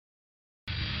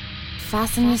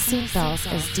Fasten your seatbelts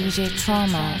as DJ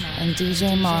Trauma and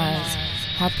DJ Mars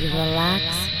help you relax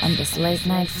on this late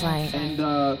night flight. And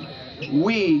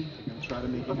we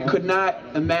could not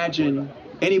imagine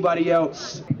anybody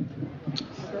else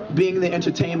being the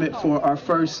entertainment for our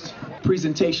first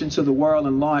presentation to the world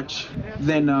and launch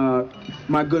than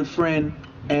my good friend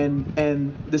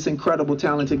and this incredible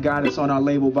talented guy that's on our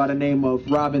label by the name of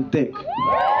Robin Thicke.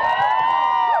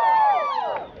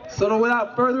 So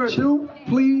without further ado,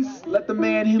 please let the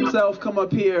man himself come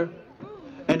up here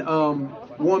and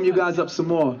warm you guys up some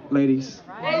more, ladies.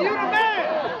 Hey, you the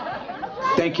man!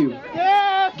 Thank you.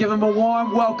 Yeah! Give him a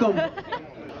warm welcome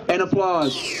and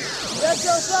applause. That's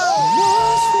your song!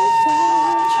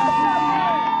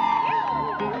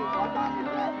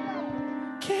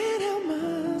 Can't help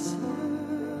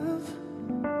myself.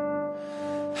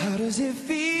 How does it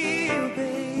feel,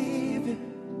 baby,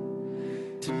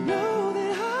 to know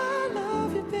that I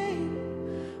love you, babe?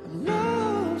 I'm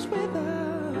lost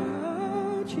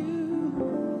without you.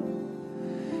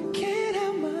 Can't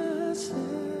help myself.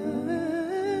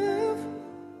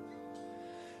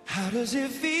 How does it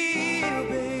feel,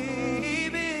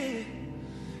 baby,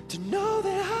 to know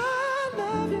that I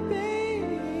love you, babe?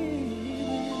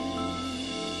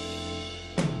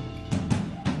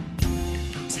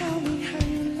 Tell me how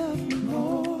you love me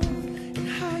more and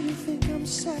how you think I'm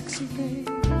sexy, babe.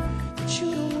 But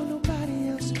you don't want nobody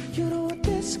else. You don't want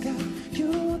this guy.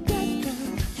 You don't want that guy.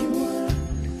 You wanna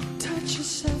touch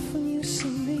yourself when you see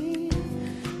me.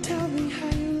 Tell me how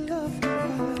you love me,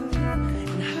 babe,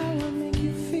 and how I make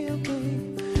you feel,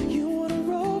 babe. You wanna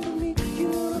roll with me. You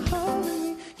wanna hold with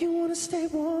me. You wanna stay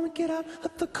warm and get out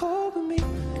of the cold with me.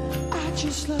 I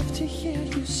just love to hear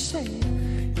you say it.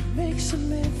 It makes a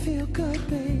man feel good,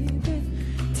 baby.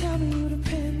 Tell me you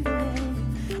depend on me.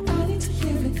 I need to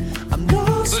hear it. I'm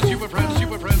lost The Super Friends,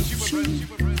 Super Friends, Super Friends,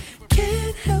 Super Friends.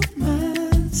 Can't help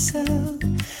myself.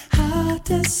 How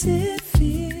does it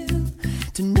feel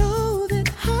to know that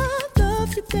I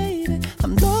love you, baby?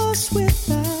 I'm lost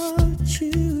without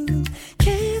you.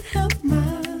 Can't help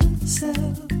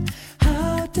myself.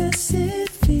 How does it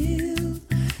feel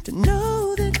to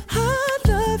know that I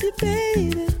love you,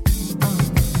 baby?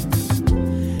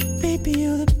 Baby,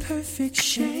 you're the perfect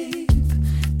shape.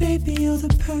 Baby, you're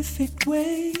the perfect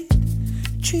way.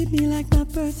 Treat me like my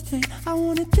birthday. I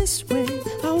want it this way.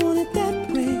 I want it that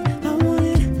way. I want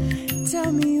it.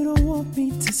 Tell me you don't want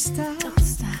me to stop.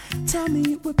 Tell me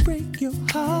it would break your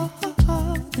heart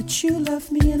that you love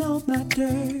me and all my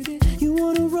dirty. You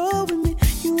wanna roll with me.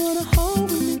 You wanna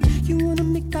hold with me. You wanna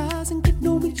make eyes and get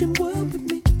Norwegian word with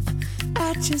me.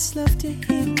 I just love to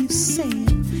hear you say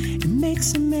it. It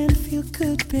makes a man feel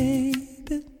good, baby.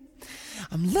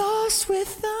 I'm lost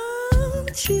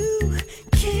without you.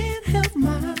 Can't help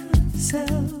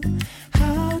myself.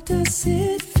 How does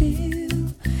it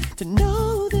feel to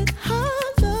know that I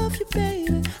love you,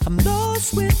 baby? I'm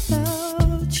lost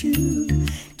without you.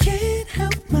 Can't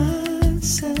help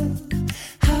myself.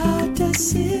 How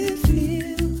does it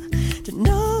feel to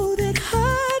know that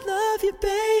I love you,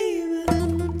 baby?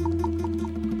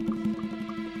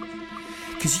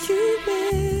 'Cause you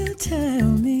will tell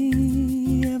me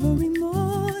every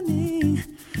morning,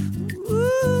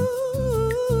 ooh,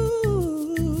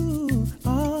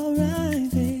 alright,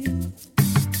 babe.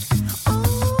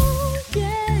 Oh,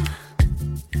 yeah.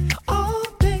 Oh,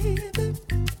 baby.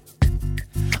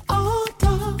 Oh,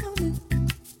 darling.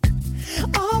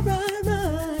 Alright,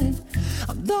 right.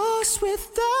 I'm lost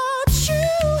without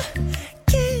you.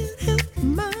 Can't help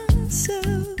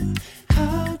myself.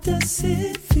 How does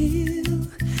it feel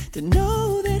to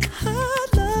know that I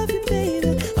love you,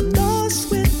 baby? I'm lost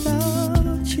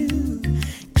without you.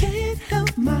 Can't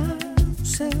help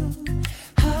myself.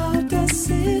 How does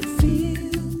it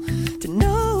feel to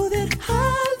know that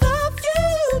I love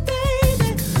you,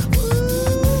 baby?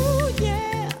 Ooh,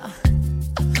 yeah.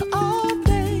 Oh,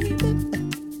 baby.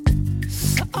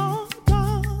 Oh,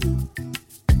 darling.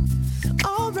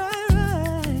 All right,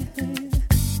 right.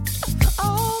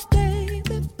 Oh,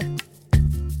 baby.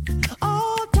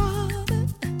 Oh,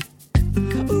 darling.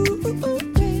 Ooh,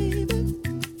 baby.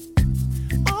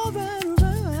 All right,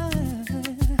 right.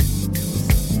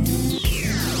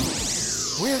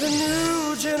 We're the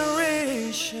new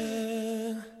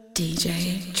generation. DJ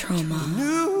Trauma.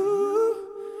 New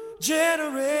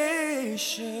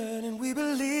generation. And we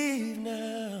believe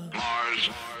now. Mars.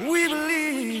 We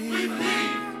believe.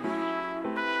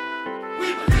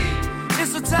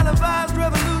 It's a televised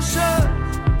revolution.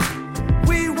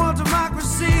 We want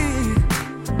democracy.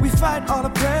 We fight all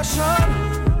oppression.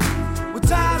 We're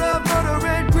tired of murder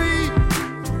and greed.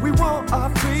 We want our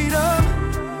freedom.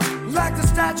 Like the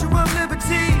Statue of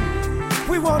Liberty.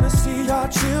 We want to see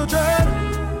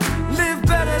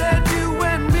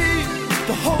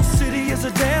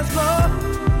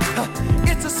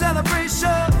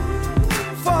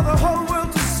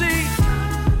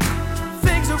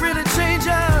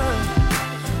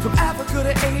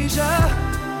Asia,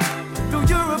 through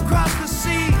Europe, across the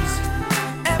seas.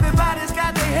 Everybody's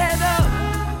got their head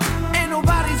up, ain't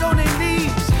nobody's on their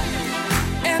knees.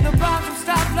 And the bombs will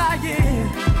stop flying,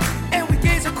 and we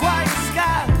gaze a quiet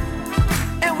sky,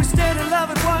 and we stare in love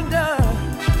and wonder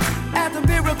at the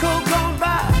miracle gone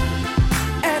by.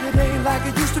 And it ain't like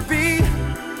it used to be,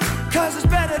 'cause it's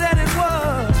better than it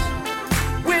was.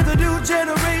 We're the new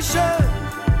generation.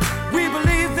 We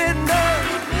believe in love.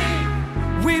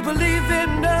 We believe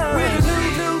in love. We're the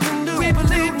new. We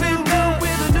believe in love.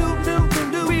 We're the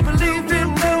new. We believe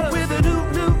in love. We're the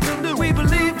new. We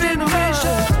believe in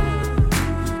love.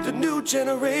 The new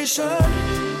generation.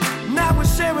 Now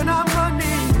we're sharing our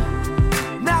money.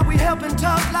 Now we helping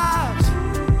tough lives.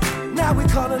 Now we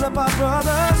calling up our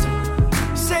brothers,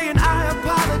 saying I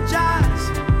apologize.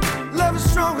 Love is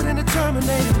stronger than the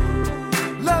Terminator.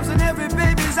 Love's in every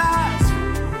baby's eyes.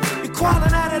 You're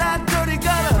crawling out of that dirty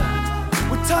gutter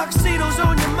with tuxedos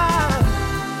on your mind.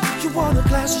 You want a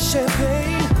glass of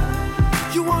champagne,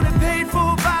 you want it paid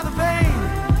for by the vein.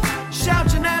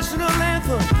 Shout your national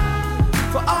anthem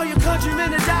for all your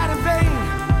countrymen that died in vain.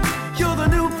 You're the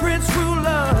new Prince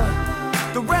Ruler,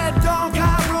 the Red Dawn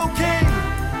Cairo King,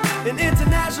 an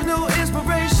international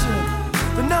inspiration,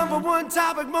 the #1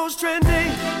 topic most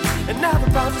trending. And now the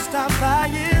bombs will stop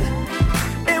flying,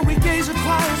 and we gaze a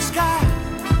quiet sky,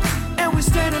 and we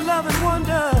stand in love and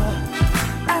wonder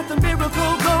at the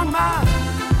miracle gone by.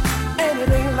 And it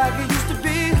ain't like it used to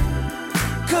be,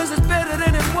 'cause it's better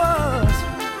than it was.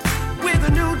 We're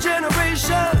the new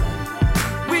generation.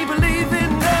 We believe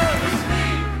in love.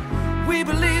 We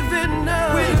believe in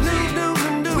love. We're the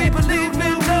new. We believe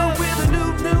in love. We're the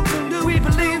new. We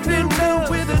believe in love.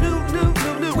 We're the new.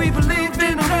 We believe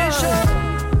in love.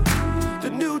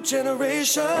 The new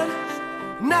generation.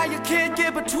 Now you can't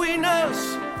get between us.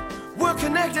 We're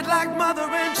connected like mother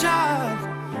and child.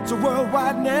 It's a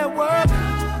worldwide network.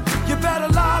 You better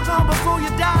log on before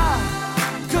you die,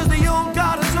 'cause the old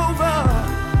God is over,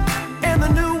 and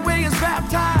the new way is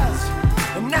baptized.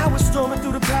 And now we're storming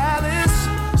through the palace,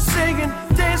 singing,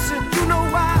 dancing, you know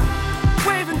why.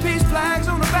 Waving peace flags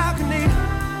on the balcony.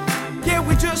 Yeah,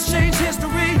 we just changed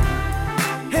history,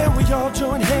 and we all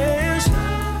join hands.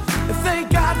 And thank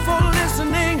God for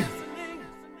listening.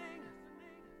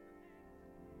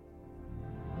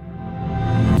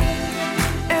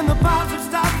 And the bombs have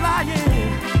stopped flying,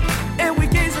 and we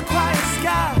gaze a quiet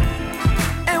sky,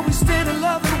 and we stand in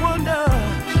love and wonder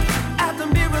at the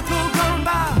miracle gone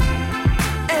by.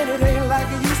 And it ain't like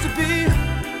it used to be,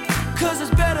 'cause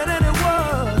it's better than it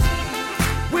was.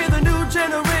 We're the new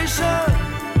generation.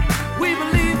 We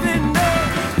believe in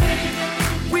love.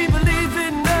 We believe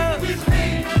in love.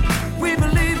 We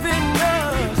believe in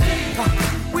love.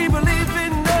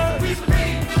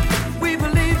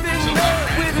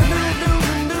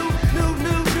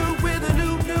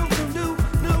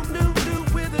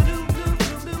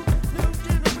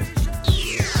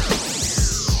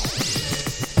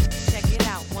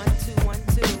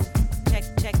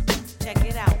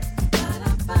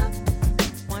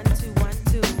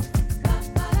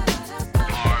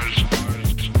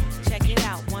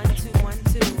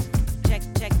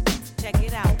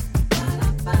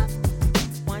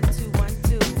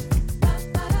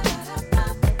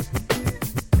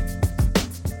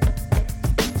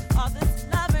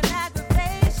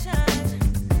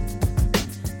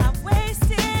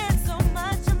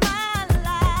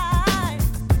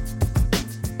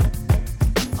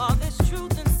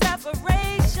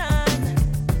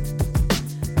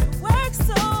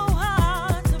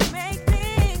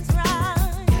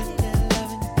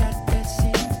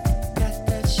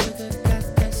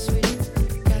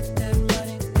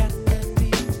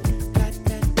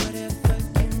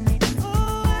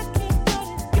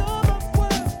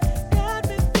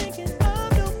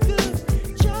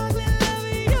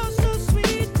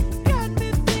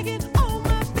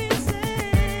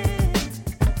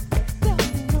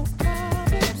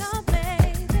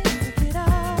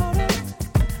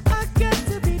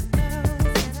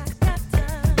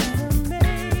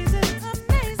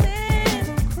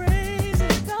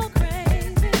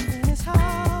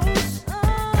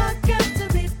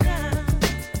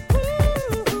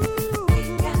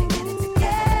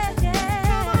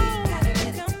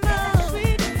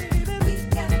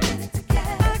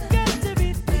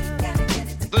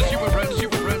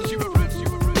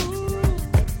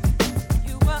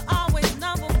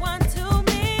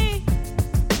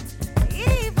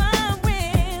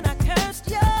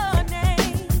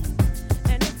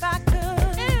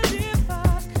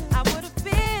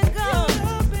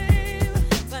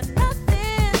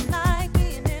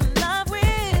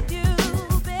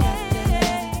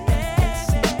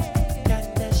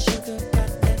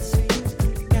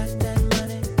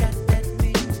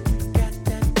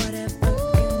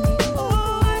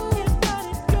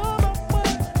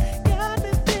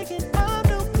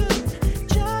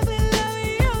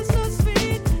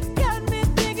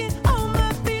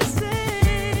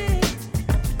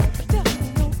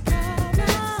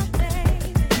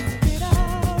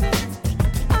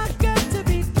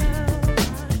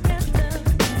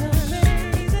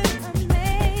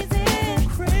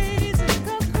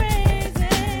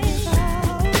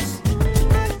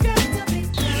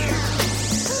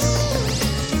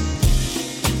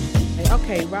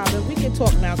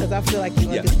 around because I feel like you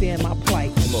understand my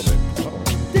plight. Come on, man.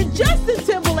 Did Justin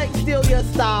Timberlake steal your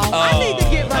style? I need to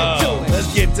get right to it.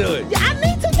 Let's get to it. Yeah, I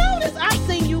need to know this. I've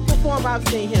seen you perform. I've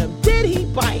seen him. Did he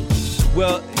bite?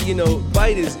 Well,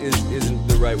 bite isn't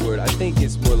the right word. I think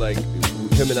it's more like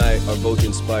him and I are both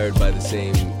inspired by a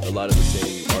lot of the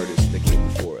same artists that came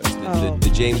before us. The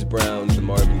James Browns, the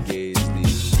Marvin Gayes,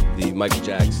 the Michael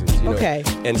Jacksons, Okay.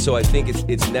 And so I think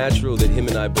it's natural that him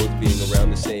and I both being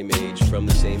around the same age, from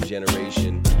the same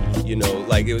generation,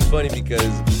 like it was funny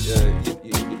because,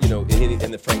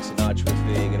 in the Frank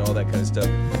Sinatra thing and all that kind of stuff,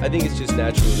 I think it's just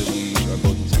natural that we are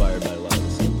both inspired by a lot of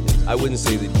the same things. I wouldn't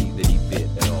say that he bit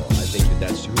at all. I think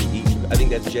that's who I think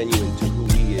that's genuine to who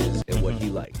he is and what he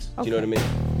likes. Do you know what I mean?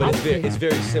 But it's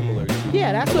very similar to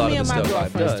that's a what lot me of and the my stuff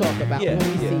I've girlfriends done. talk about when we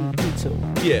see you two.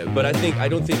 Yeah, but I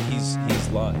don't think he's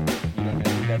lying. I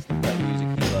think that's the kind of music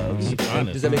he loves.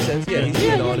 Honest. Does that make sense? Yeah, he's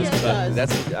being honest about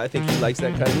it. I think he likes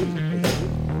that kind of music.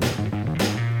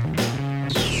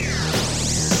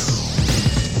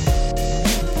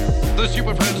 The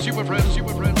Super Friends, Super Friends,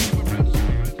 Super Friends, Super Friends.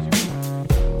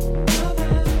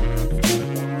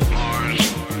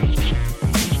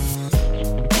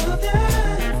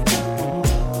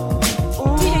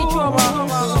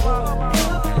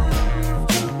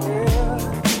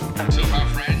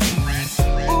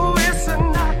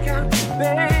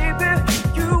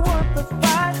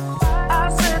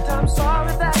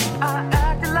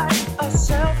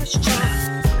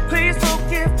 Please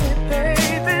forgive me,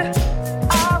 baby.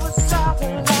 I was sorry.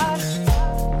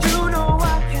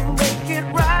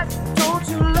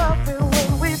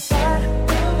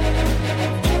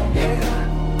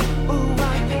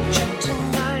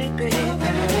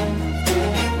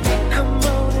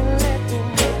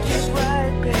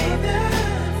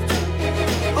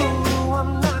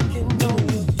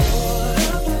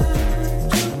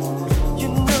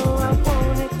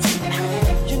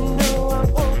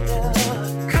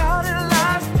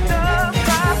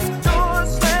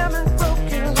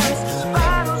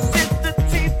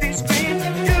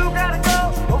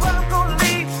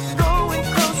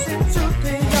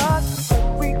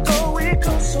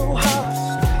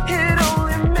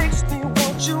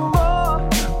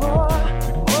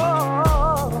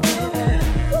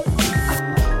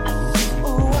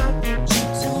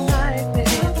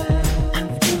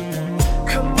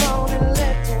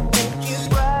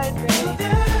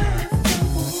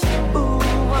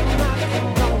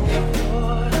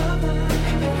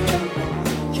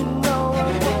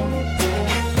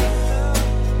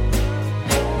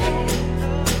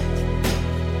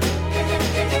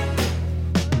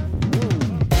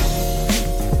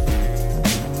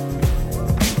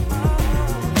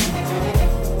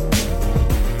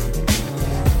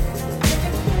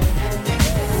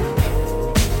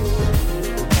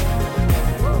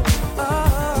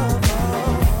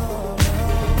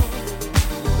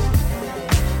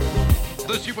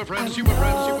 Super Friends, Super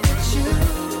Friends, Super Friends. You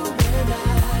and I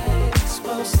are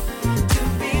supposed to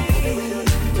be.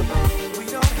 We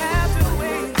don't have to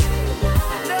wait.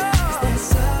 No, there's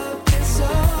something so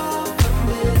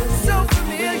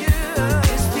familiar.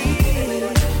 This feeling,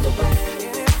 and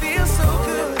it feels so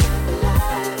good.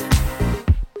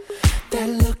 That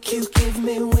look you give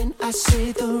me when I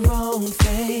say the wrong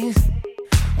thing,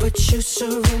 but you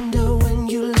surrender when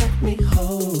you let me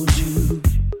hold you.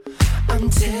 I'm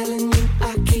telling you,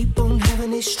 I keep on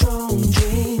having these strong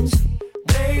dreams.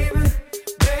 Baby,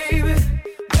 baby,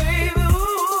 baby,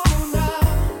 ooh, no.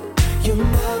 Your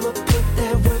mama put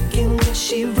that work in when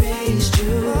she raised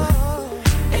you.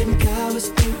 And God was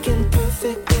thinking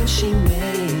perfect when she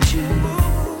made you.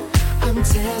 I'm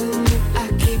telling you, I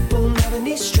keep on having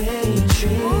these strange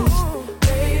dreams.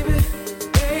 Baby,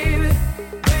 baby,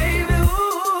 baby,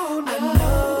 ooh, no. I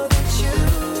know that you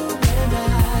and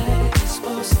I are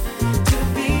supposed to.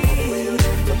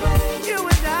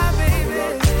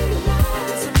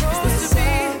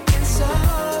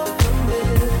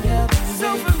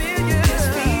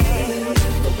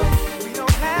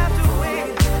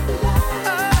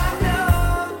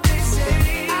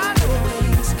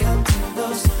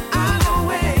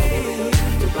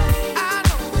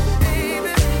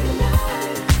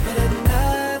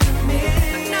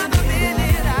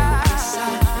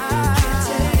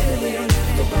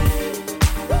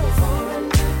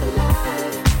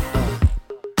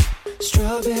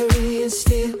 Strawberry and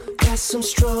steel got some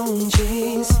strong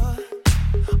genes.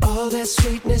 All that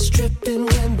sweetness dripping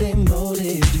when they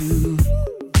molded you.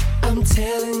 I'm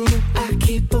telling you, I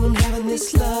keep on having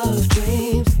this love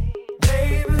dreams.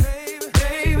 Baby,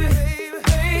 baby, baby,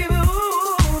 baby,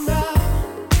 ooh, no.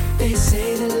 They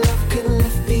say that love can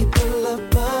lift people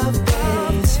above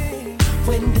things.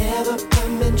 Whenever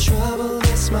I'm in trouble,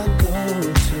 that's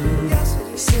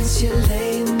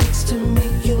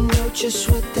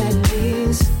just what that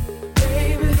means.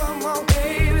 Baby, come on,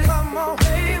 baby, come on,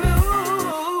 baby.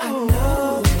 Ooh. I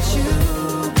know that you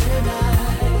and I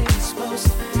are supposed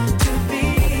to be.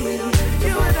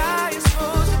 You and I are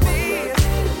supposed to be.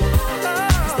 Oh.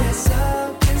 Is there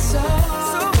something so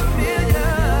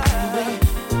familiar?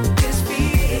 This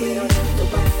feeling.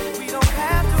 We don't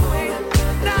have to wait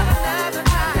another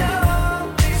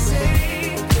night. They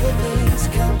say good things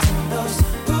come to those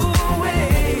who wait.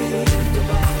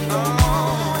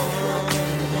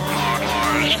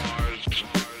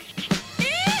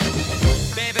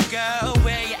 Baby girl,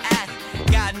 where you at?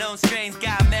 Got no strings,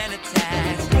 got men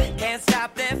attached. Can't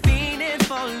stop that fiending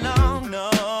for long, no.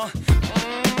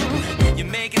 You're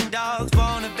making dogs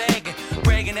wanna beg,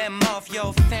 breaking them off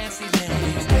your fancy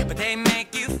legs, but they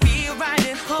make you feel right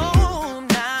at home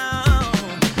now.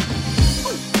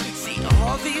 See,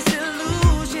 all these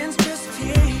illusions just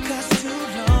take us too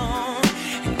long,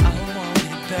 and I want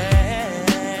it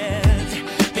bad.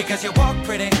 Because you walk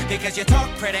pretty, because you talk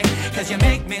pretty, because you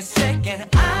make me sick, and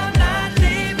I'm not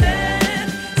leaving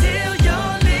till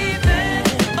you're leaving.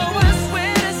 Oh, I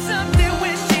swear there's something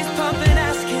when she's pumping,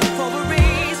 asking for a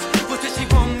raise. What does she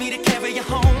want me to carry you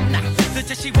home now?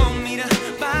 Does she want me to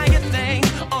buy a thing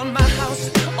on my house,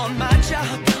 on my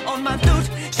job, on my loot,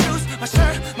 shoes, my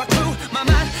shirt, my crew, my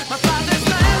mind, my father's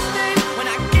last name? When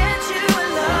I get you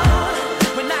alone,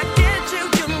 when I get you,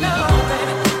 you know,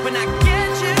 baby. When I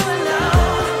get you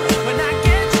alone, when I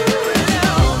get you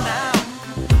alone now.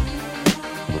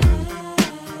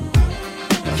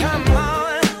 Come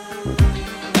on,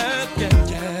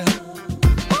 yeah.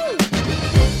 Woo.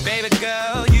 Baby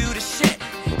girl, you the shit.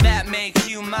 That makes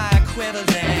you my equivalent.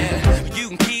 You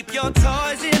can keep your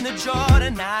toys in the drawer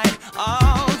tonight.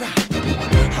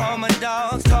 Alright. All my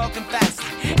dogs talking fast.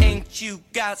 Ain't you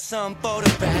got some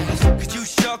photographs? Cause you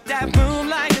shook that room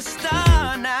like a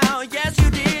star now. Yes, you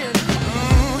did.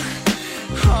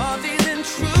 All these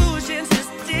intrusions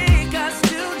just take us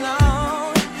too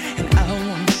long, and I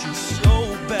want you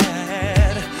so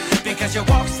bad. Because you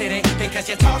walk city, because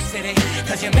you talk city,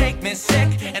 because you make me sick,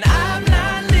 and I'm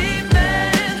not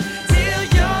leaving till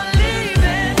you're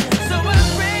leaving. So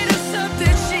afraid of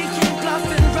something she keep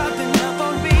bluffing, rubbing up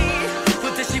on me.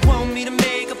 What does she want me to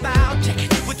make about?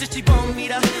 What does she want me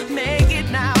to make it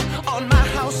now? On my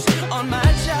house, on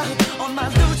my job, on my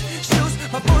loot, shoes,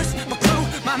 my voice, my crew,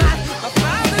 my mind, my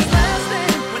father's last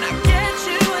name. When I get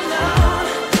you alone,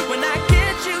 when I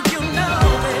get you, you know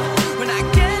it. When I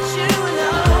get you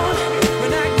alone,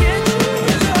 when I get you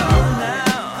alone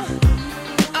now,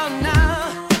 oh now,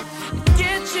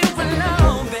 get you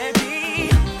alone, baby.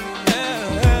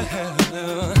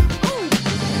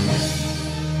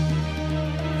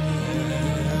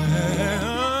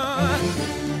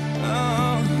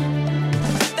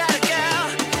 That girl,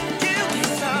 you be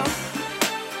so.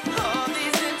 All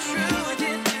these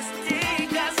intrusions just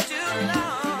take us too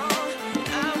long.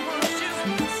 I want you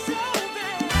so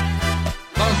bad.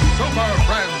 The Super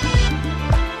Friends.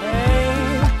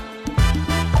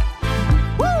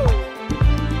 Woo!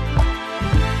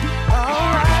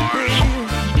 Alright, baby.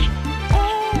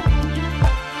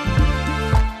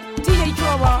 DJ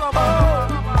Drama.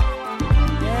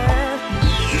 Yeah.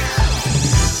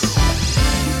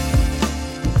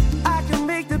 I can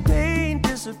make the pain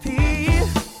disappear,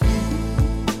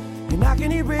 and I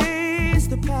can erase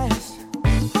the past.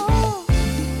 Oh,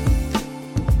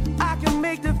 I can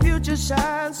make the future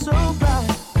shine so bright,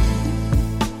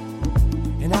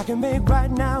 and I can make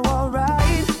right now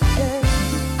alright. Yeah,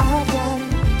 I got it,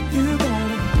 you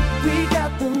got it, we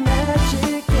got the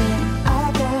magic. Yeah,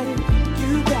 I got it,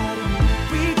 you got it,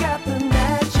 we got the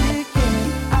magic. Yeah,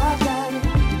 I got it,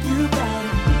 you got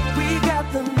it, we got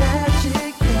the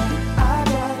magic. Yeah, I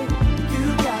got it, you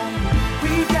got it,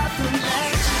 we got the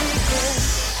magic. Yeah.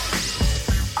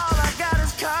 All I got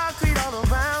is concrete all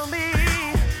around me.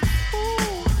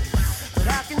 Ooh, but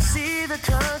I can see the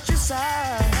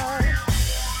countryside.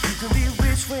 You can be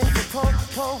rich when you poor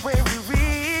when we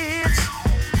reach.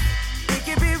 It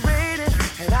can be raining,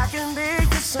 and I can make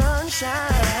the sunshine.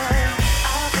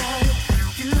 I got it,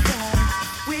 you got it,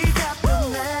 we got the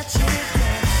magic.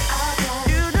 Yeah, I got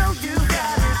it, you know you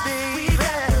got it, baby. We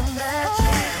got the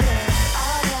magic. Yeah,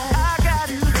 I got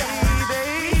it, baby.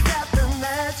 We got the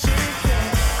magic. Yeah,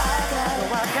 I got it,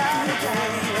 I got it,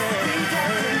 yeah. We got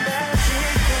the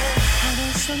magic. Yeah. I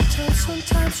know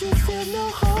sometimes you feel no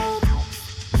hope.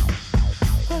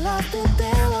 Well, I've been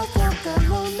there, I've walked that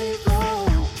lonely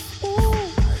road. Ooh,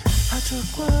 I took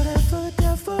whatever the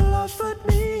devil offered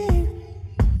me,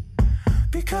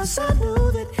 because I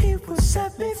knew that he would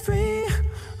set me free.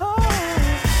 Oh,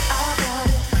 I got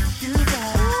it, you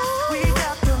got it, we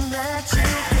got the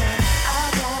magic. Yeah, I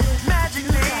got it,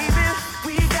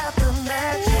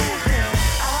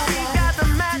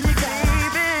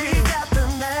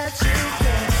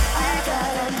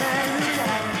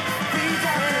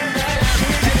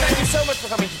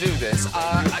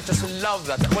 just love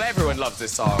that. Well, everyone loves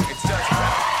this song. It's just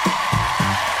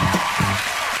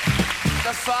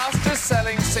the fastest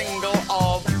selling single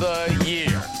of the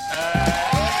year.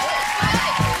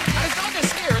 And it's not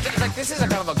just here. It's like this is a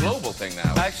kind of a global thing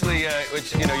now. Actually,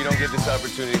 which, you know, you don't get this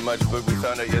opportunity much, but we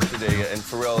found out yesterday, and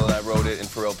Pharrell and I wrote it, and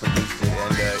Pharrell produced it,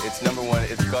 and it's number one.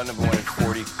 It's gone number one in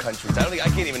 40 countries. I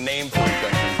can't even name 40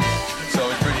 countries. So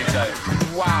it's pretty exciting.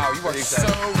 Wow, you are so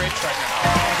rich right now.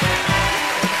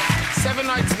 7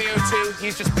 nights in the O2,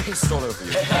 he's just pissed all over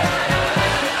you.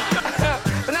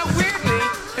 But now, weirdly,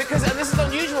 because, and this is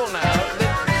unusual now,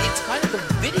 that it's kind of the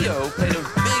video played a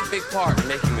big part in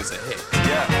making this a hit.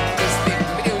 Yeah. The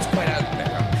video is quite out there.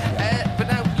 But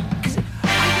now, because I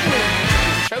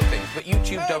think show things, but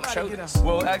YouTube don't show this.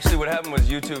 Well, actually, what happened was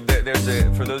YouTube,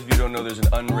 for those of you who don't know, there's an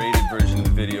unrated version of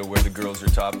the video where the girls are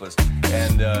topless.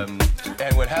 And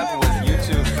what happened was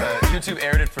YouTube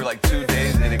aired it for like 2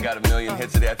 days and it got 1 million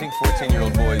hits a day. I think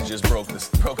 14-year-old boys just broke the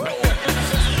whole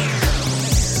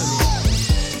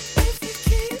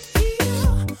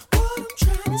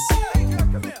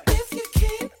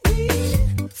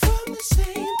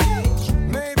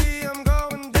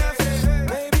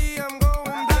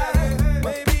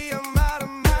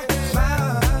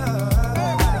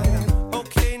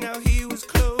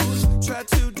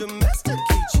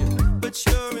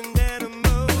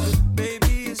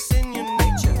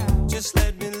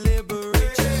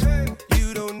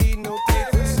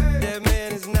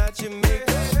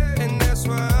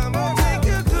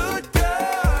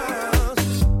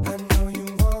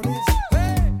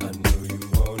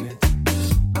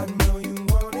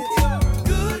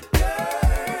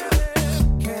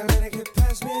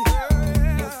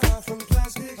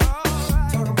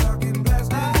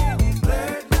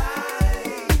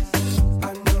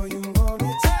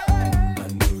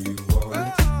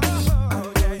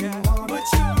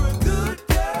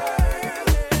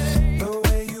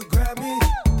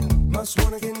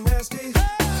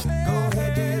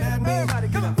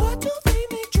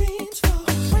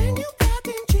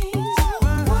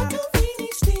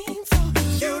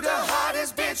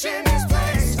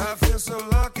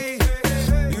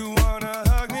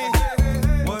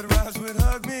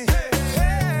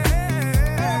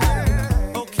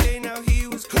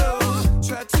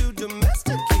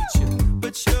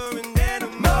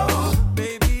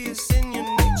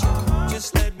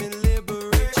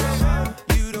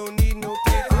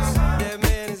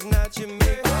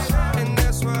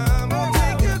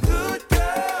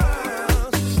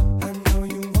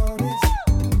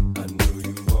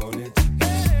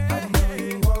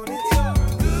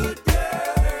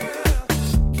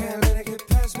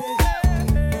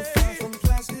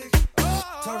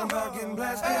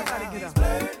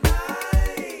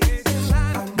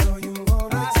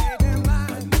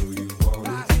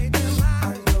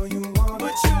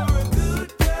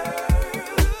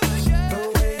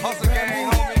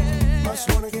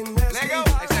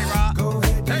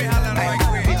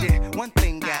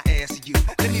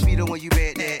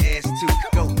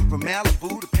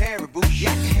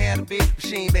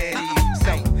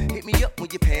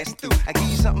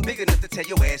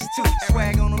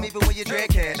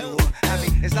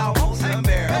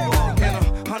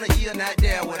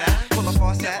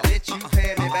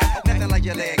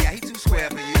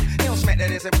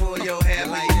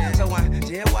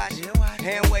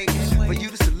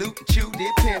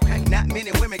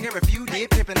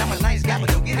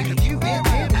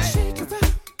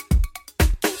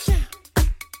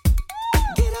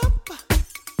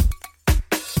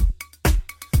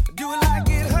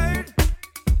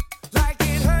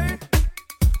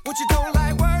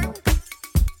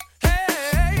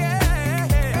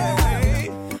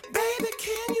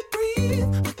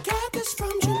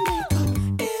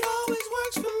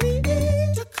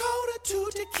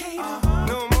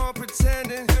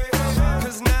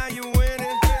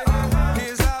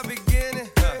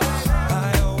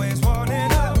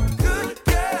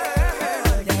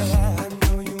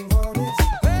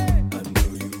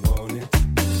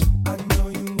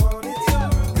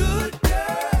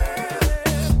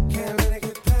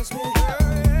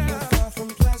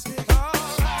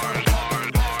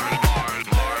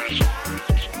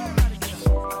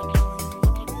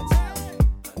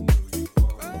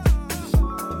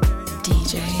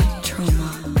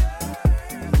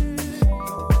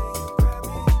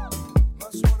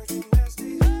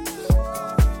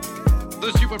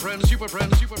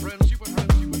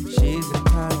She's the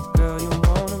kind of girl you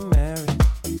wanna marry,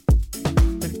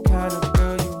 the kind of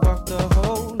girl you walk the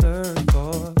whole earth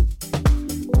for.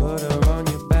 Put her on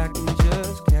your back and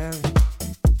just carry.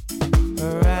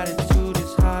 Her attitude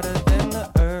is hotter than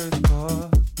the earth core.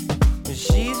 When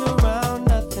she's around,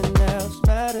 nothing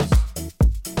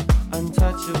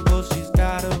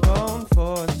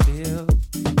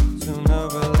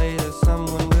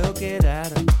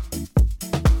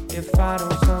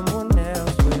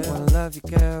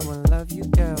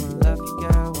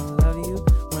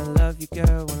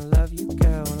girl, wanna love you,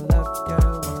 girl, wanna love you,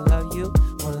 girl, wanna love you,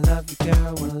 wanna love you,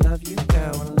 girl, wanna love you,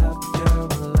 girl, wanna love you, girl,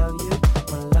 wanna love you,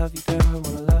 wanna love you, girl,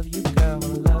 wanna love you, girl,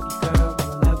 wanna love you, girl,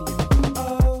 wanna love you.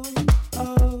 Oh, oh,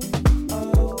 oh,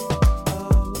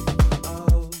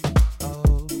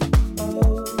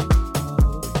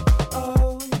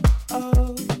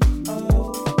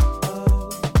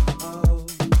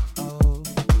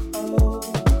 oh,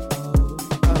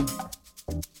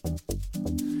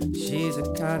 she's the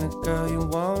kind of girl you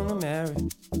wanna marry.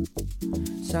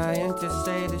 Scientists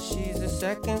say that she's the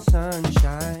second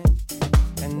sunshine.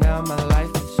 And now my life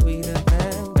is sweeter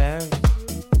than berries.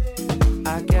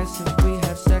 I guess if we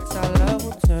have sex, our love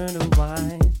will turn to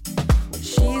wine. When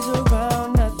she's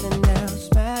around, nothing else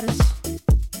matters.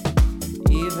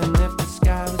 Even if the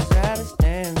sky was at a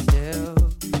standstill.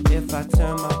 If I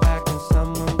turn my back, then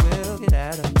someone will get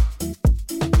at her.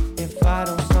 If I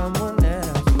don't, someone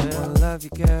else will. Wanna love you,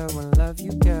 girl, wanna love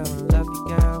you, girl, wanna love you,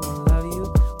 girl, wanna love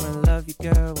you, wanna love you,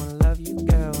 girl, wanna love you,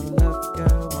 girl, wanna love you,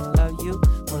 girl, wanna love you,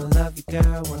 wanna love you,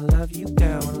 girl, wanna love you,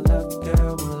 girl, wanna love you,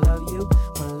 girl, wanna love you,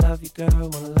 wanna love you, girl,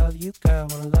 wanna love you, girl,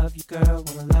 wanna love you, girl,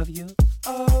 wanna love you.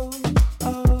 Oh, oh,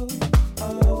 oh, oh,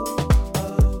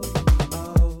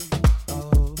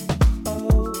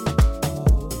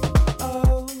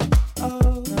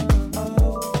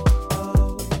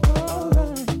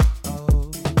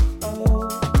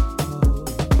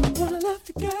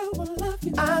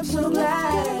 I'm so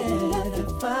glad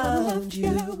I found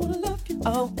you.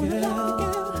 Oh,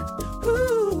 girl.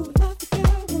 Ooh,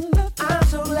 I'm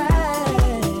so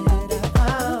glad I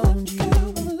found you.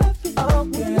 Oh,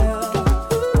 girl.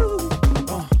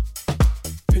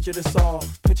 Picture this all.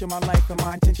 Picture my life and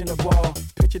my intention to ball.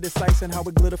 Picture this ice and how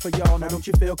it glitter for y'all. Now don't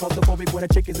you feel claustrophobic when a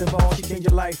chick is involved? She changed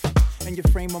your life and your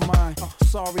frame of mind.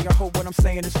 Sorry, I hope what I'm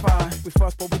saying is fine. We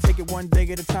fuss, but we take it one day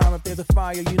at a time. If there's a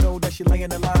fire, you know that she lay in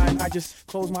the line. I just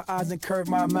close my eyes and curve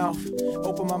my mouth.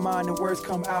 Open my mind and words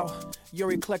come out.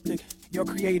 You're eclectic, you're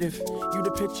creative. You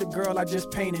the picture, girl, I just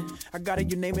painted. I got it,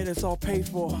 you name it, it's all paid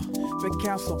for. Big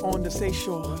council on the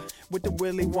seashore with the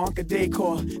Willy Wonka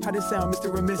decor. How this sound,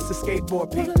 Mr. and Mr.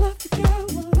 Skateboard? Wanna love you, girl,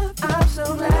 wanna love you. I'm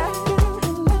so glad I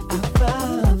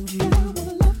found you.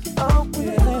 Oh,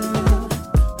 girl.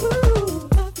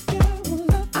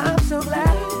 I'm so glad I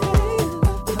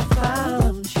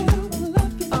found you.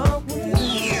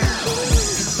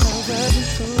 Oh,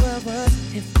 girl.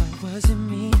 If I wasn't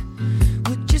me,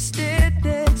 would you stand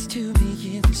next to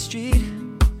me in the street?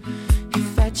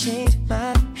 If I changed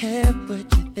my hair,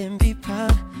 would you then be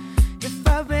proud? If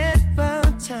I went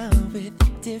round town with a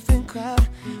different crowd,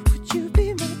 would you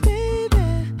be my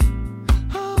baby?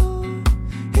 Oh,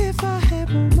 if I had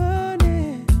more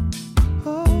money,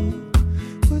 oh,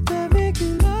 would that make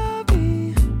you love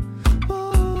me?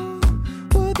 Oh,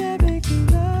 would that make you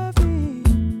love me?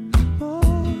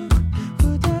 Oh,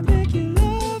 would that make you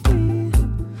love me?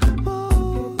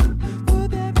 Oh,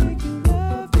 would that make you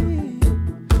love me?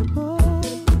 Oh,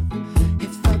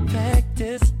 if I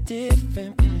practiced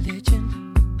different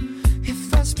religion,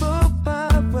 if I spoke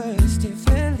my words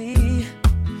differently,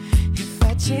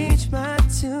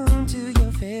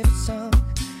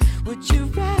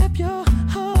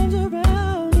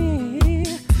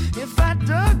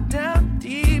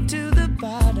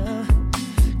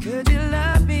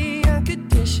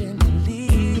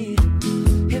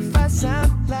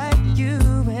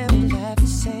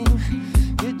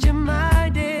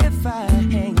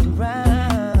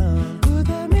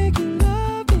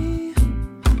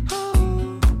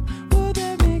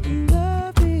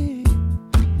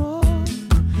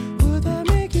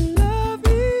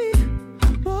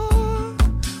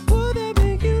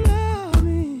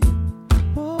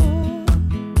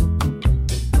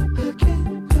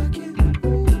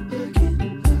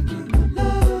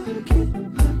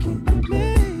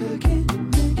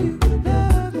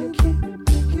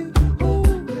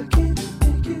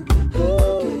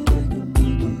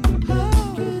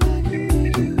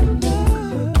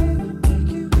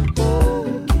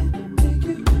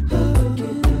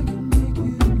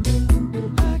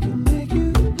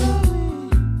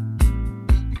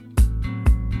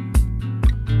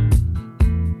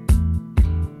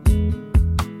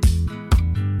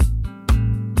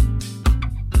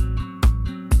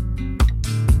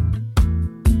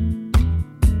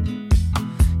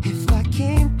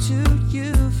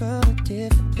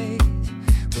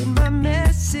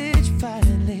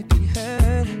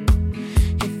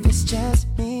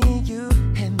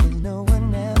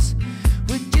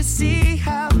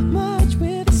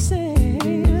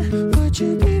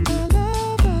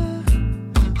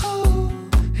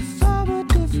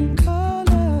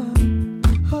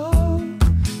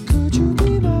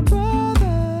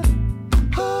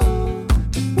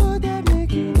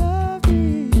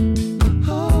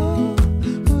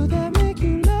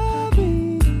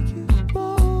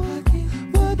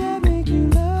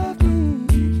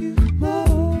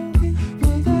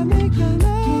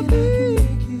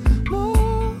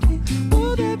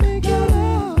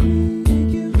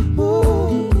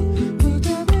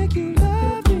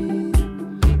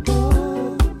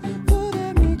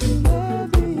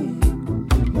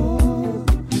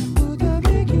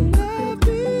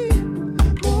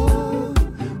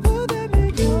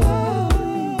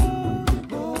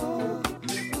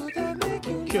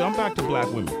 back to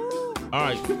black women. All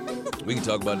right. We can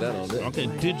talk about that all day. Okay,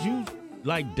 did you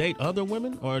like date other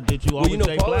women, or did you Well, always you know,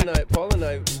 date Paul black? and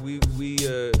I, we've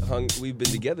been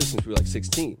together since we were like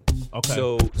 16. Okay.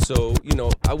 So you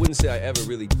know, I wouldn't say I ever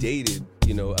really dated.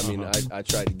 You know, I mean, I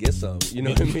tried to get some. You know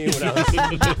what I mean? When I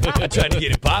tried to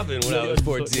get it popping when I was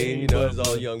 14. You know, as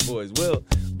all young boys will.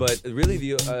 But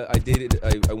really, I dated.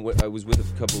 I was with a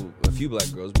few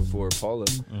black girls before Paula.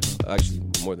 Actually,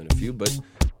 more than a few, but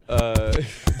when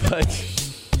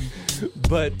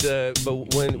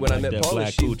I met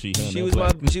Paula, she was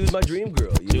my dream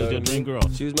girl. She was your dream girl.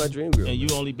 She was my dream girl. And you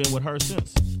only been with her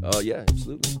since? Oh yeah,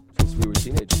 absolutely. Since we were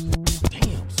teenagers.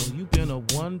 Damn. So you've been a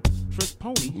one-trick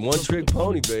pony. One-trick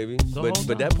pony, baby.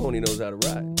 But that pony knows how to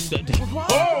ride.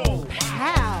 Oh!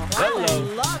 How? Hello. I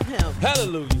love him.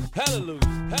 Hallelujah. Hallelujah.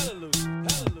 Hallelujah.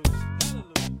 Hallelujah.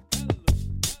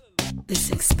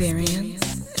 This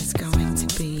experience is going to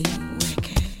be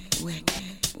wicked,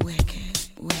 wicked, wicked,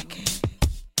 wicked.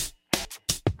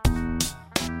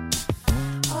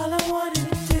 All I wanted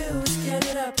to do was get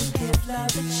it up and give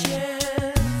love a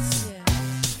chance.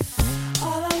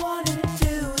 All I wanted to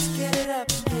do was get it up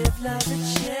and give love a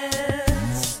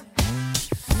chance.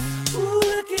 Ooh,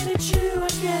 looking at you, I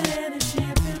get energy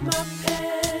up in my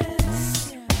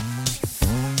pants.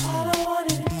 All I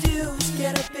wanted to do was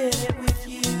get up in it with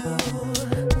you.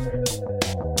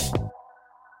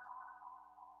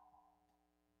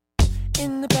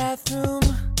 In the bathroom,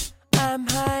 I'm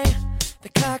high. The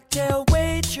cocktail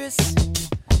waitress,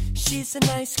 she's a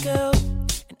nice girl,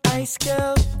 an ice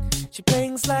girl. She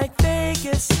blings like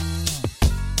Vegas.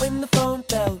 When the phone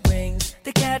bell rings,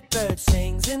 the catbird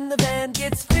sings, and the band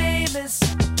gets famous.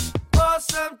 Pour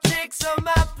some chicks on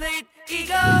my plate,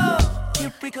 ego.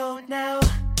 Here we go now,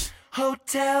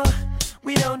 hotel.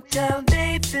 We don't tell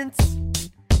Nathans.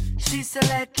 She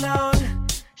select long,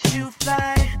 shoe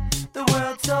fly, the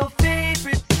world's so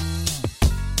favorite.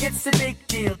 Gets the big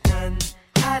deal done,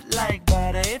 hot like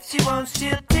butter. If she wants,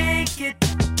 she'll take it.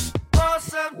 Pour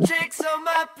some tricks on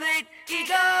my plate,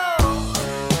 ego.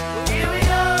 Here we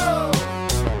go.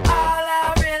 All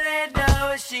I really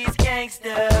know is she's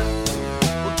gangster.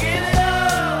 We'll give it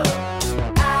up.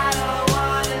 I don't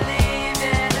wanna leave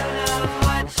it. Who knows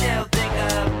what she'll think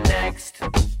of next.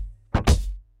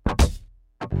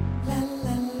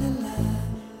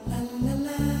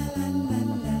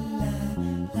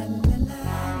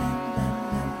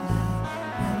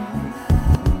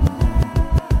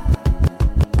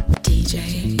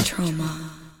 DJ Trauma.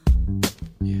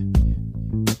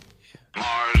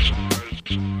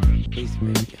 Easy,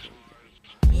 baby.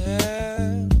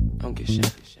 Yeah. Don't get shy.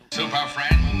 Super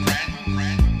friend.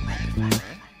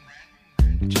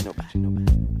 But you know about it.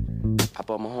 I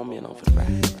bought my homie in on for the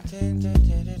ride.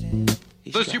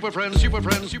 The super friend.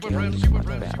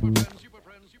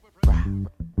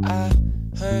 I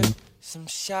heard some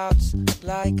shouts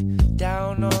like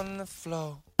down on the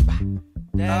floor.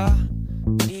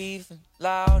 Even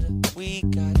louder, we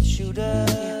got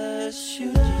shooters.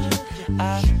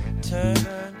 I turned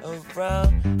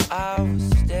around, I was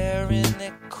staring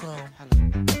at chrome.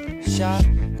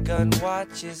 Shotgun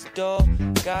watches door,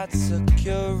 got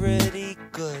security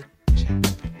good.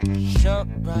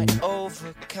 Jump right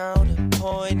over counter,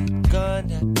 pointed gun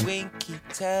at Winky,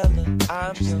 tell her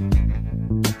I'm your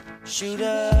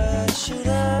shooter.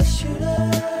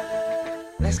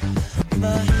 Let's go. My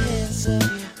hands up,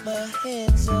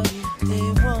 they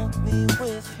want me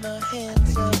with my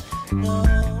hands up. No,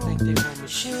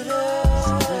 shooter.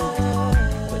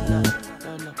 But no,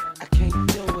 I can't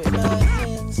do it. My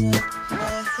hands up,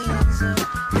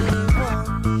 they want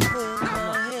me with my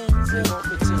hands up.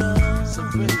 No,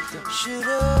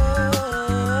 shooter.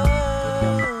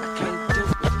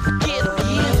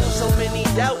 So many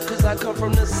doubt, cause I come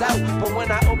from the south. But when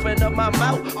I open up my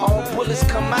mouth, all bullets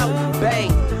come out.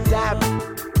 Bang,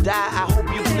 die, I hope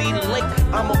you bleed a link.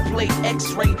 I'ma play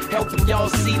X-ray, helping y'all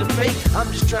see the fake.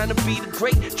 I'm just trying to be the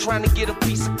great, trying to get a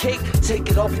piece of cake. Take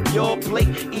it off of your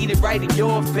plate, eat it right in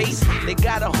your face. They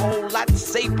got a whole lot to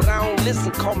say, but I don't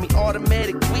listen. Call me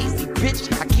automatic Weezy,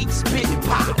 bitch, I keep spitting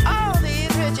pop. All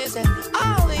these riches and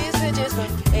all these bitches,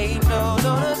 but ain't no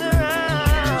donors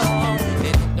around.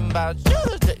 It's nothing about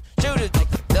Judas,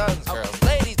 guns, girls,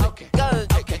 ladies, guns,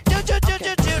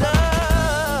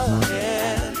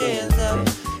 yeah, hands up,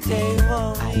 they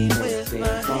want me with my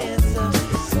hands up.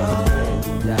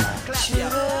 Oh, shooter.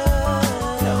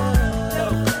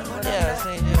 Yeah, I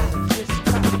say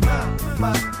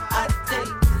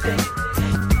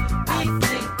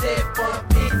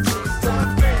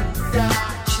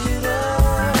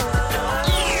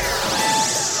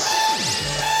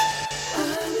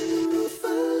I'm in the mood for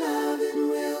loving,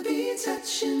 we'll be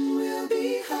touching, we'll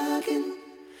be hugging.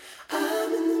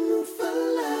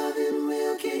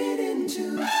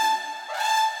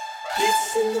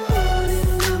 It's in the morning,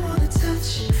 I wanna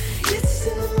touch you. It's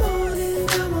in the morning,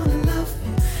 I wanna love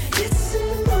you. It's in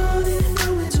the morning, no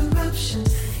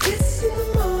interruptions. It's in the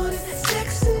morning,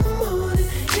 sex in the morning.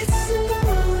 It's in the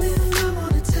morning, I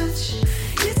wanna touch you.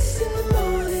 It's in the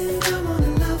morning, I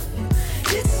wanna love you.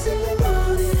 It's in the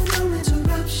morning, no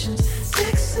interruptions.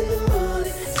 Sex in the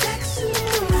morning, sex in the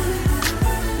morning.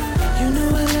 You know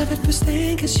I love it first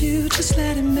thing, 'cause you just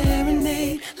let it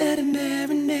marinate, let it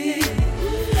marinate.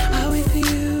 I wait for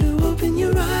you to open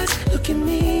your eyes, look at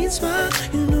me and smile.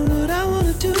 You know what I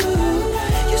wanna do.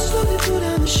 You slowly pull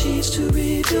down the sheets to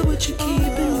reveal what you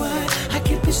keep and why. I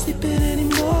can't be sleeping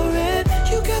anymore. And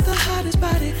you got the hottest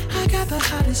body, I got the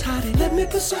hottest hottie. Let me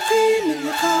put some cream in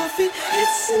your coffee.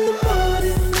 It's in the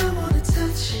morning, I wanna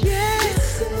touch you. Yeah.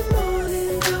 It's in the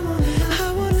morning, I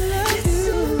wanna love you. It's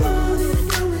in the morning,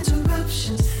 no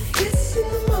interruptions. It's in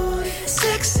the morning,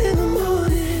 sex in the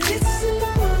morning. It's in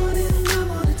the morning, I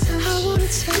wanna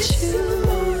touch you. In the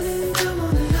morning, I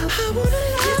wanna love you. I wanna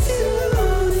love you. In the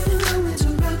morning, no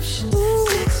interruptions.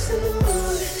 Sex in the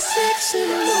morning, sex in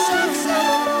the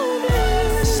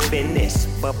morning. Spin this,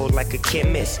 bubble like a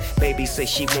chemist. Baby say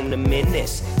she want a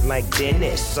menace, like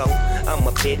Dennis. So I'm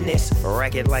a business,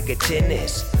 racket like a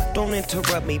tennis. Don't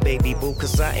interrupt me, baby boo,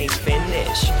 'cause I ain't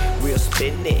finished. Real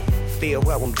spin it. Feel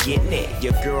how I'm getting it.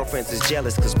 Your girlfriends is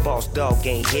jealous 'cause boss dog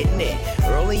ain't hitting it.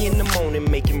 Early in the morning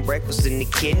making breakfast in the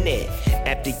kitchen.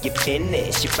 After you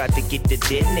finish, you about to get the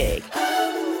dinner.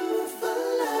 I'm in the mood for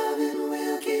love and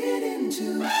we'll get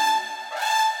into it.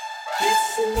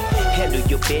 It's in the Handle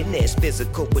your business,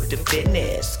 physical with the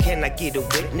fitness. Can I get a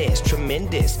witness?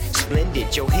 Tremendous,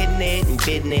 splendid. You're hitting it and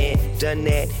been it, done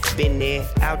that, been there,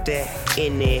 out there,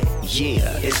 in there,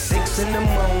 yeah. It's 6 in the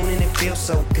morning, it feels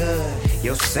so good.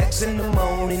 Your sex in the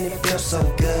morning, it feels so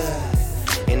good.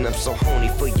 And I'm so horny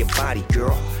for your body,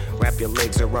 girl. Wrap your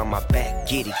legs around my back,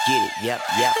 get it, yep,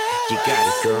 you got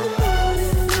it, girl.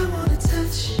 morning, I wanna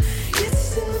touch you.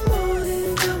 It's in the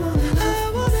morning, I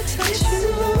wanna touch you. It's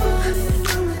in the morning,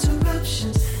 no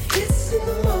interruptions. It's in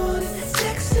the morning,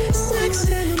 sex in the morning.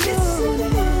 It's in the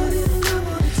morning, I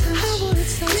wanna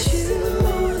touch you. It's in the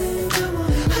morning, I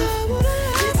wanna love you.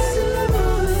 It's in the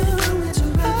morning, no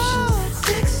interruptions.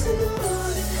 Sex in the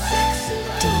morning, sex in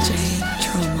the morning. DJ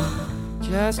Trauma.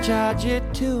 Just charge it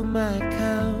to my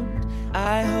account.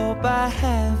 I hope I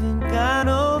haven't gone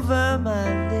over my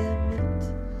limit.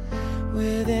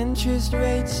 With interest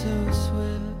rates so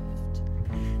swift,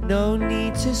 no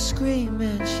need to scream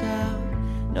and shout.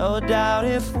 No doubt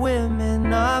if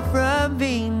women are from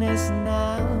Venus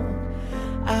now,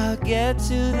 I'll get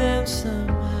to them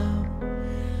somehow.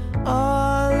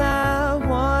 All I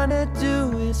wanna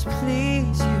do is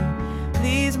please you,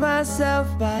 please myself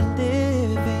by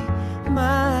living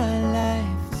my life.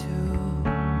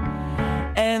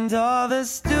 And all the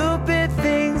stupid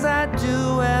things I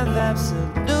do have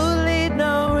absolutely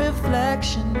no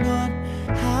reflection on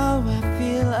how I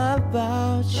feel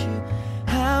about you,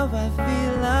 how I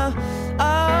feel of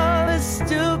all the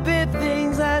stupid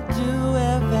things I do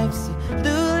have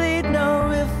absolutely no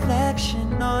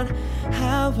reflection on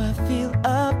how I feel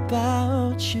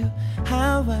about you,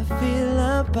 how I feel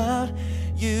about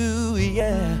you,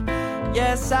 yeah.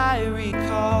 Yes, I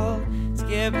recall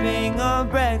skipping on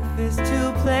breakfast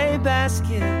to play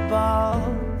basketball,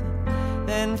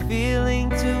 then feeling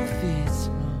 2 feet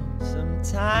small.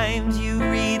 Sometimes you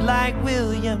read like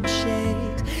William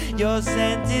Shakespeare. Your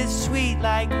scent is sweet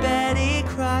like Betty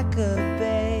Crocker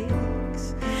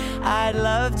bakes. I'd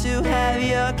love to have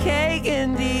your cake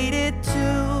and eat it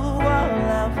too. All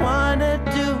I wanna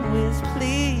do is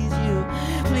please you,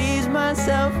 please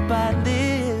myself by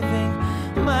living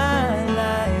my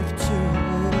life too.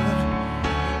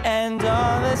 And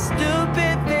all the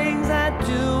stupid things I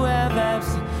do have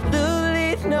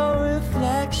absolutely no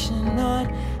reflection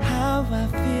on how I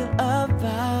feel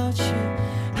about you,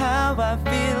 how I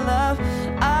feel of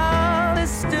all the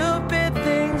stupid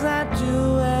things I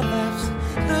do have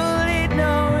absolutely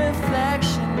no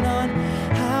reflection on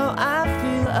how I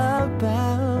feel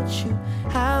about you,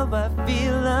 how I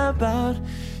feel about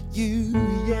you,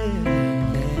 yeah.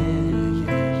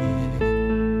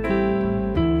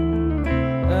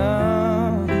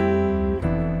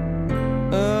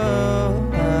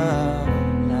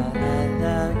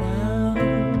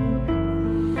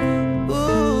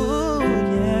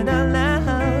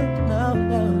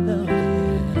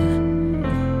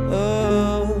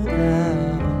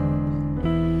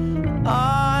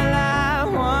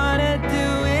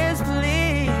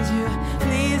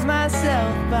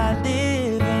 By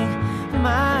living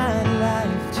my life.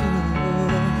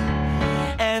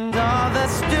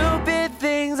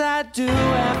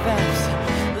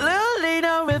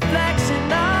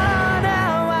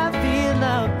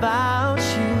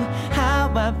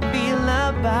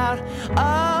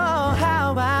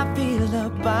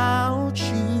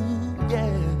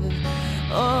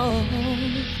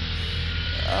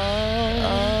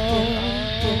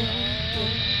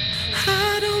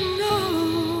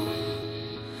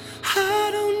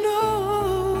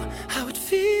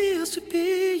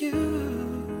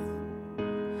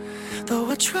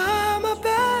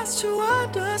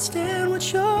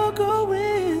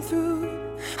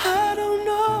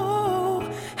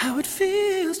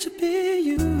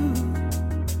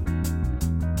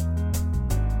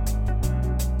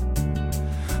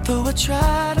 I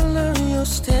try to learn your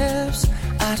steps,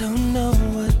 I don't know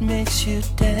what makes you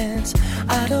dance.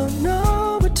 I don't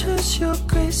know what turns your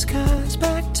gray skies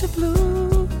back to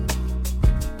blue.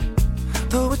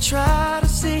 Though I try to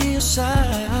see your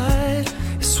side,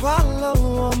 you swallow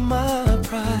all my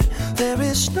pride. There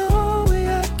is no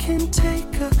way I can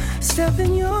take a step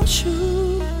in your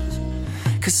shoes.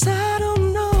 'Cause I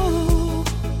don't know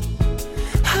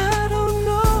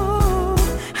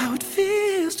how it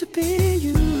feels to be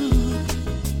you.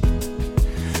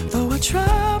 Though I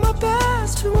try my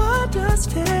best to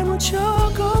understand what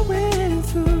you're going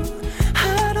through,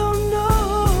 I don't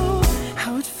know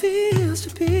how it feels to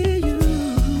be you.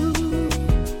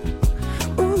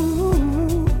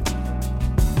 Ooh.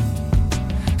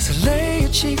 So lay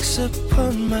your cheeks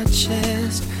upon my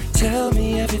chest, tell me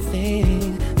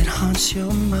everything that haunts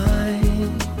your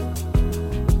mind.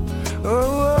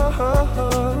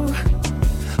 Oh,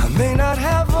 I may not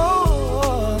have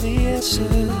all the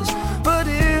answers, but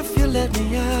if you let me,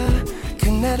 I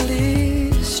can at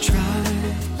least try.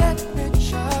 Let me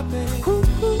try, baby. Ooh,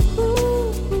 ooh,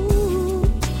 ooh.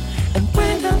 And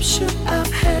when I'm sure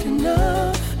I've had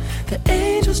enough, the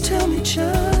angels tell me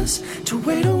just to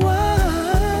wait a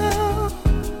while.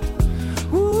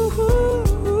 Ooh,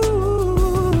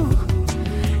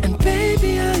 and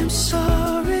baby, I am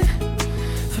sorry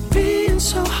for being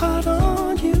so hard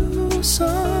on you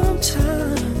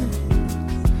sometimes.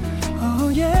 Oh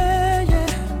yeah,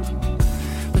 yeah.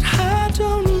 But I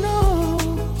don't know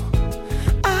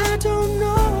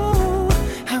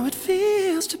how it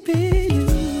feels to be you.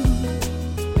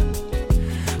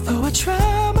 Though I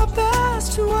try my best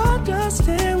to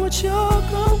understand what you're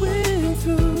going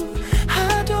through,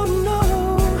 I don't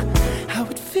know how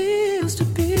it feels to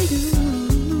be you.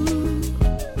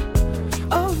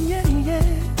 Oh yeah,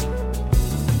 yeah.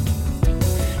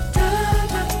 Da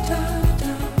da da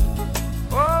da.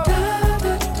 Oh. Da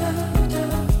da da da.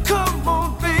 Come on,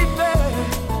 baby.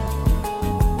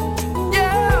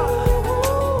 Yeah.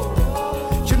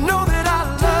 You know that I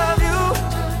love you.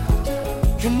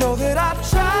 You know that I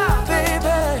try,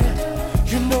 baby.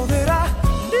 You know that I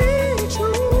need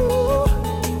you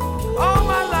all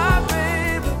my life,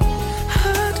 baby.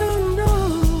 I don't know,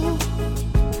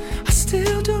 I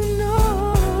still don't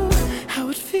know how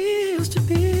it feels to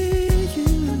be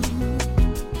you.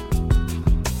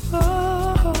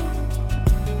 Oh,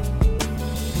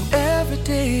 and every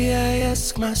day I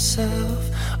ask myself,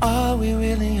 are we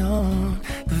really on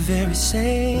the very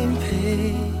same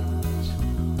page?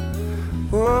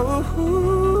 Oh,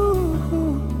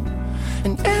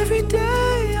 and every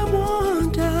day I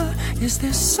wonder, is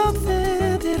there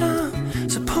something that I'm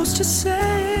supposed to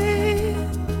say?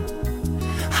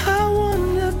 I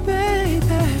wonder,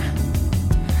 baby,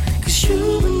 'cause you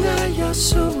and I are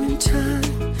so in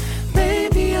time.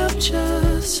 Maybe I'm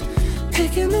just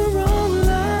picking the wrong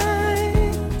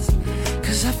lines,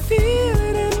 'cause I feel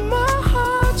it in my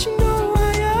heart, you know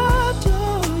I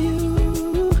adore you.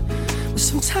 But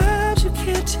sometimes you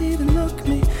can't even look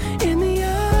me in the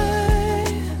eye.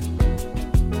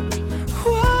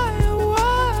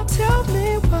 Why, tell me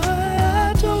why?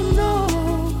 I don't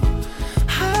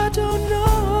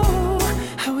know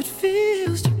how it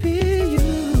feels to be you.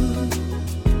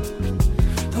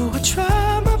 Though I try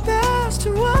my best to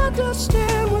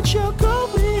understand what you're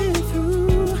going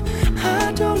through,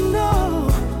 I don't know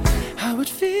how it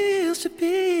feels to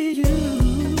be you.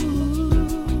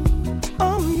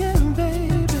 Oh yeah,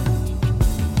 baby.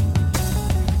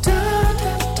 Da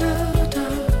da da da.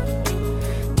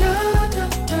 Da da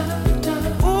da da.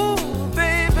 Ooh,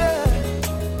 baby.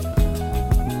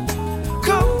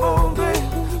 Come on, baby.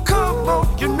 Come on.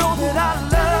 You know that I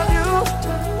love you.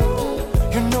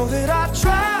 You know that I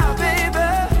try, baby.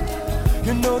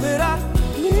 You know that I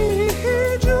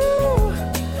need you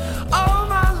all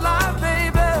my life,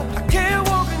 baby. I can't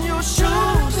walk in your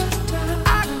shoes.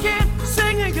 I can't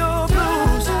sing in your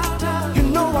blues. You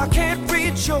know I can't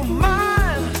read your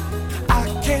mind. I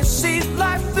can't see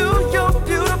life through your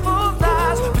beautiful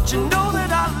eyes. But you know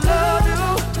that I love you.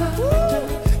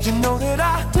 You know that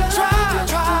I try.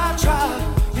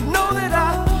 You know that I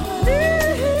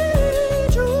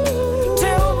need you.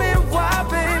 Tell me why,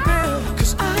 baby,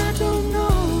 'cause I don't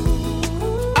know.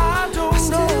 I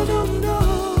still don't know.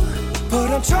 But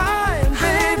I'm trying,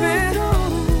 baby.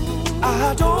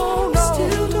 I don't know.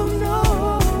 Still don't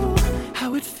know how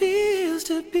it feels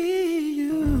to be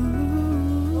you.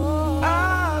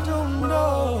 I don't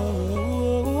know.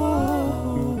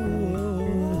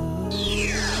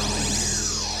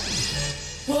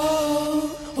 Whoa,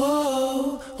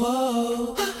 whoa,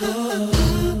 whoa, whoa.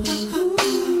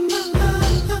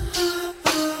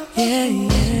 Yeah,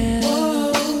 yeah.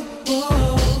 Whoa,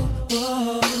 whoa,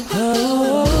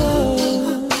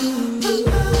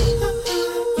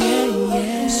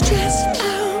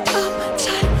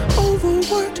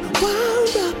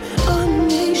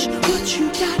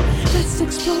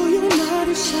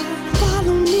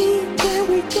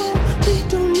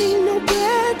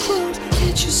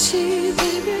 me,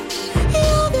 baby.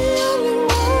 You're the only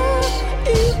one.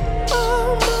 You are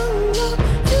my love.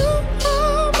 You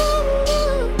are my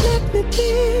love. Let me be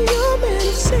your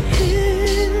medicine.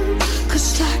 'Cause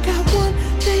I got one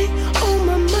thing on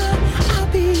my mind. I'll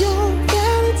be your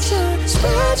Valentine.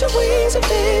 Spread your wings and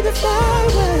baby fly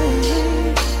away.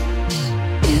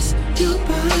 It's your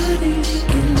body.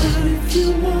 Get loud if you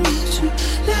want to.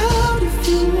 Loud if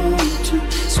you want to.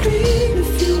 Scream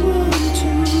if you want to.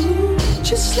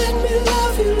 Just let me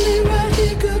love you. Lay right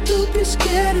here, girl. Don't be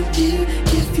scared of me.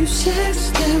 Give you sex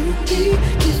therapy.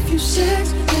 Give you sex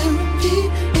therapy.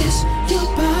 It's your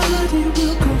body.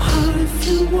 We'll go hard if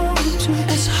you want to.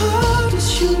 As hard as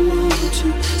you want to.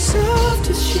 Soft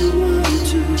as you want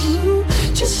to.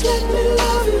 Just let me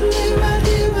love you. Lay right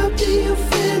here. I'll be your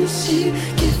fantasy.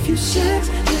 Give you sex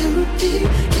therapy.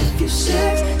 Give you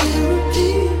sex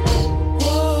therapy.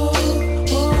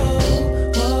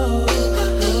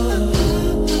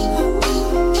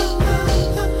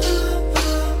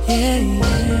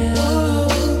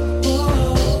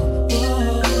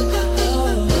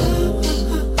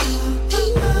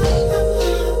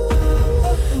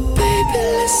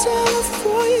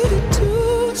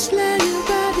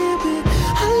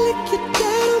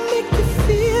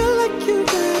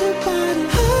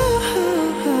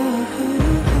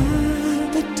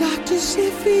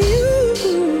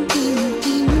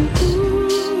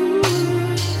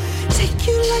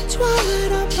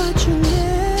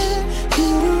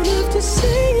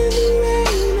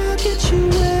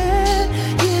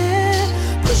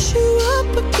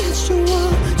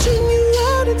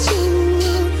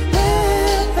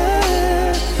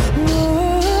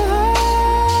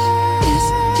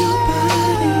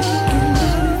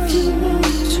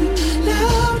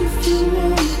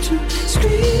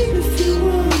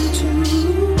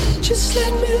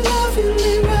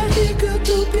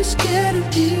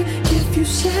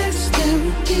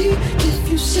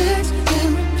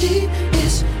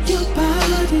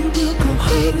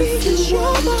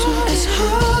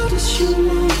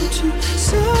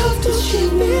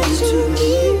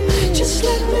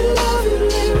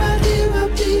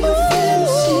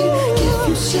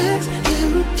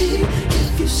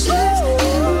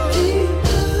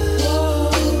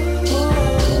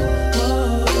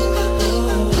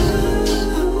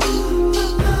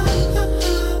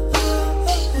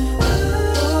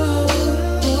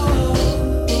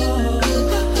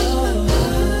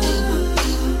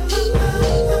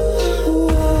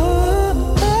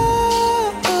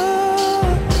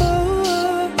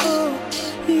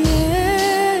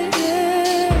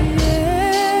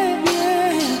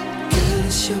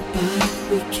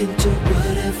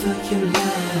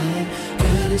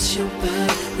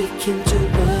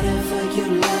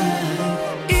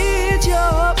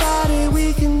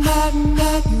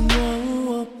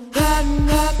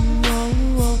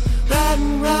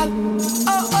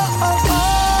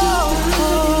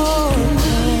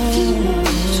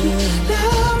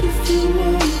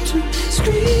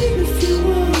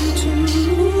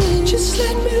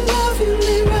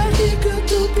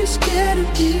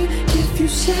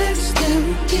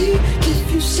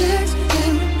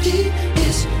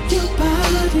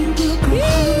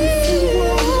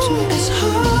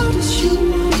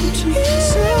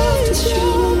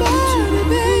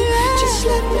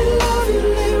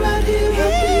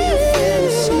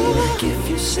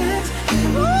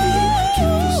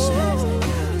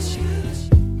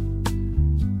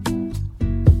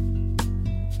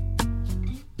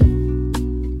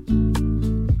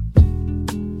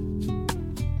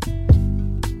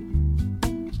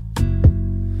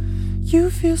 You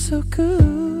feel so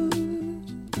good.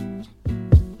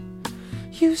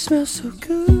 You smell so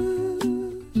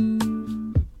good.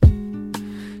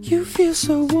 You feel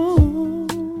so warm,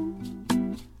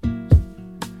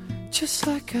 just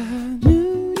like I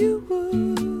knew you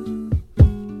would.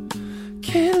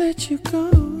 Can't let you go.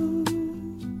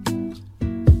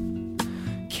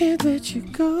 Can't let you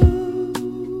go.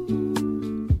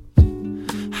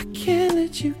 I can't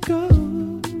let you go.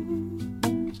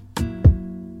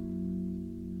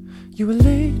 You were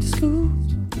late to school.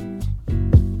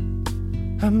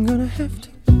 I'm gonna have to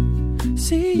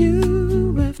see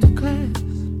you after class.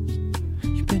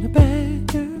 You've been a bad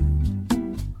girl.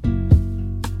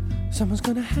 Someone's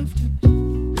gonna have to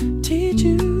teach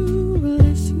you a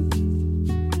lesson.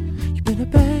 You've been a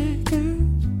bad girl.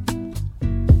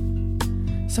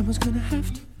 Someone's gonna have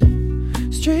to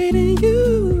straighten you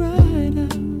right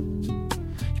out.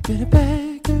 You've been a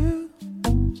bad girl.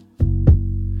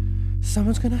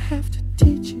 Someone's gonna have to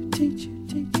teach you, teach you,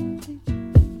 teach you, teach you,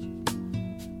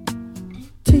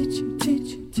 teach you, teach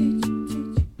you, teach you,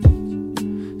 teach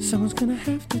you. Someone's gonna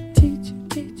have to teach you,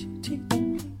 teach you.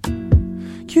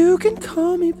 You can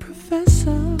call me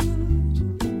professor,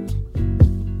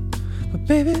 but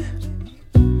baby,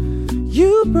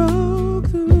 you broke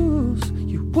the rules.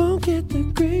 You won't get the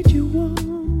grade you want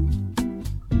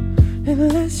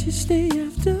unless you stay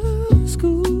after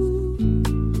school.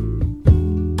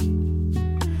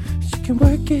 But you can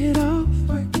work it off,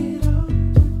 work it off,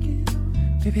 work it off.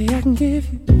 Baby, I can give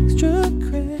you extra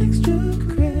credit, extra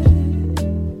credit.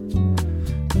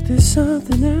 But there's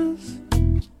something else.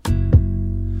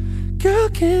 Girl,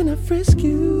 can I frisk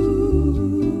you?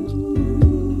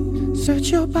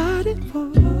 Search your body for.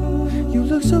 You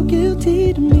look so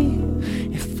guilty to me.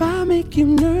 If I make you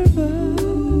nervous,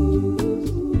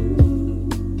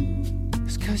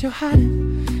 it's 'cause you're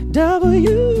hiding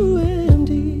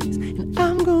WMDs, and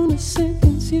I'm gonna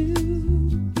sentence you.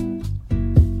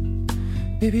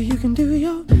 Baby, you can do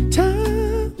your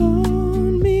time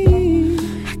on me.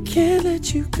 I can't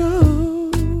let you go.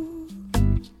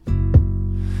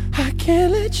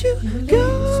 Can't let you go.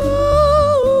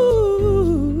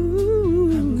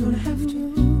 I'm gonna have to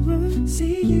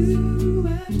see you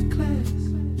after class.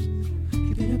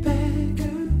 You've been a bad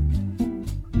girl.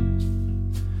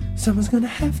 Someone's gonna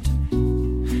have to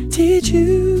teach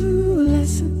you a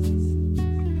lesson.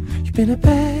 You've been a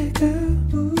bad girl.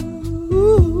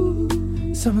 Ooh.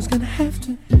 Someone's gonna have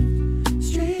to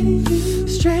straighten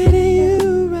you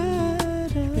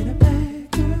right. You've been a bad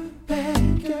girl,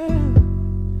 bad girl.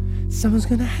 Someone's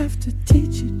gonna have to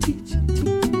teach you, teach you, teach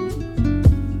you.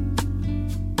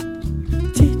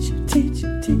 Teach you, teach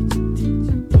you, teach you, teach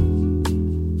you.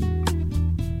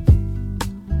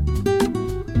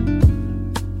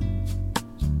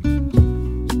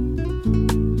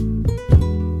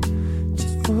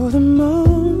 Just for the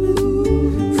moment,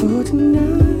 for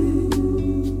tonight,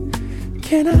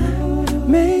 can I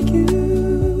make you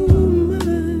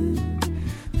mine?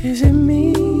 Is it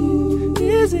me?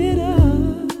 Is it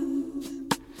us?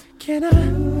 Can I